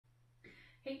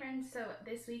Hey friends, so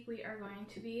this week we are going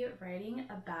to be writing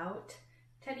about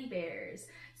teddy bears.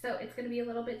 So it's going to be a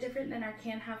little bit different than our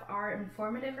Can Have Our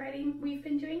informative writing we've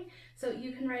been doing. So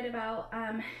you can write about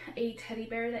a teddy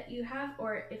bear that you have,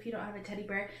 or if you don't have a teddy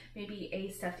bear, maybe a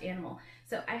stuffed animal.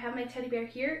 So I have my teddy bear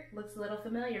here. Looks a little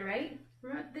familiar, right?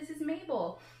 This is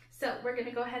Mabel. So we're going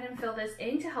to go ahead and fill this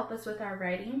in to help us with our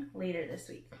writing later this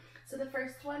week. So the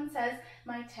first one says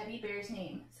my teddy bear's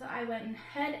name. So I went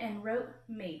ahead and wrote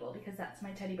Mabel because that's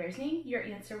my teddy bear's name. Your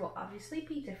answer will obviously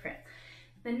be different.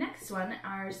 The next one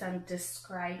are some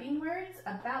describing words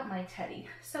about my teddy.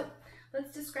 So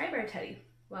let's describe our teddy.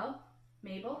 Well,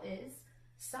 Mabel is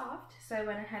soft, so I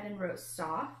went ahead and wrote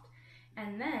soft.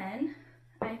 And then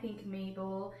I think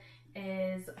Mabel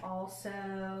is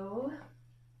also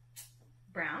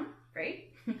brown, right?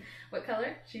 What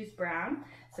color? She's brown.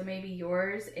 So maybe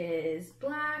yours is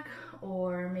black,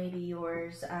 or maybe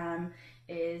yours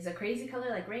is a crazy color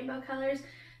like rainbow colors.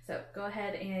 So go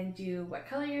ahead and do what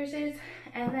color yours is.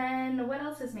 And then what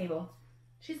else is Mabel?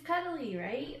 She's cuddly,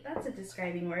 right? That's a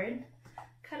describing word.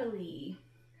 Cuddly.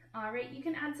 All right, you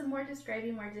can add some more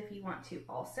describing words if you want to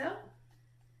also.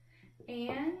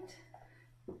 And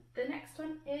the next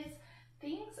one is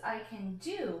things I can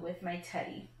do with my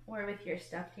teddy or with your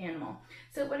stuffed animal.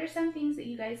 So what are some things that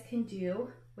you guys can do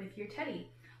with your teddy?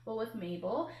 Well, with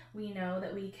Mabel, we know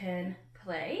that we can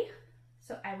play.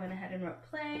 So I went ahead and wrote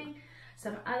play.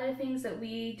 Some other things that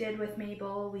we did with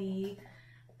Mabel, we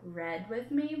read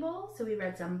with Mabel. So we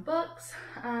read some books.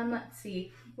 Let's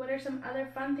see, what are some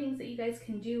other fun things that you guys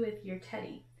can do with your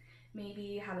teddy?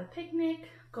 Maybe have a picnic,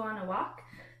 go on a walk.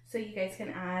 So you guys can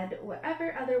add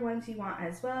whatever other ones you want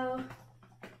as well.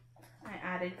 I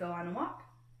added go on a walk.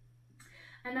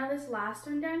 And now this last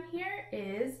one down here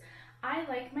is I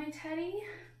like my teddy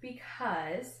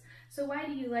because, so why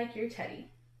do you like your teddy?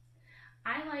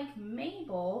 I like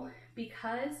Mabel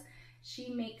because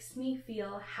she makes me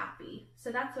feel happy.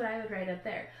 So that's what I would write up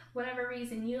there. Whatever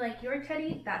reason you like your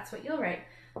teddy, that's what you'll write.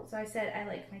 So I said I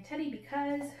like my teddy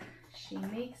because she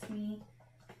makes me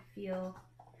feel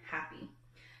happy.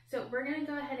 So we're gonna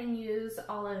go ahead and use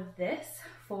all of this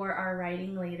for our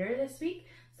writing later this week.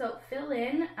 So fill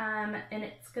in, and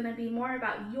it's gonna be more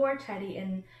about your teddy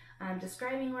and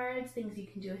describing words, things you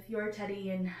can do with your teddy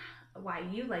and why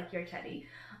you like your teddy.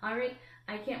 All right,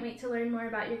 I can't wait to learn more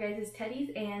about your guys'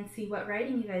 teddies and see what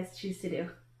writing you guys choose to do.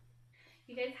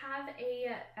 You guys have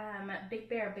a Big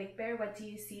Bear, What Do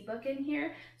You See book in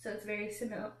here. So it's very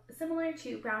similar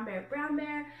to Brown Bear.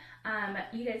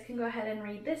 You guys can go ahead and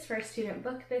read this for a student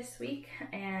book this week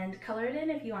and color it in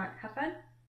if you want. Have fun.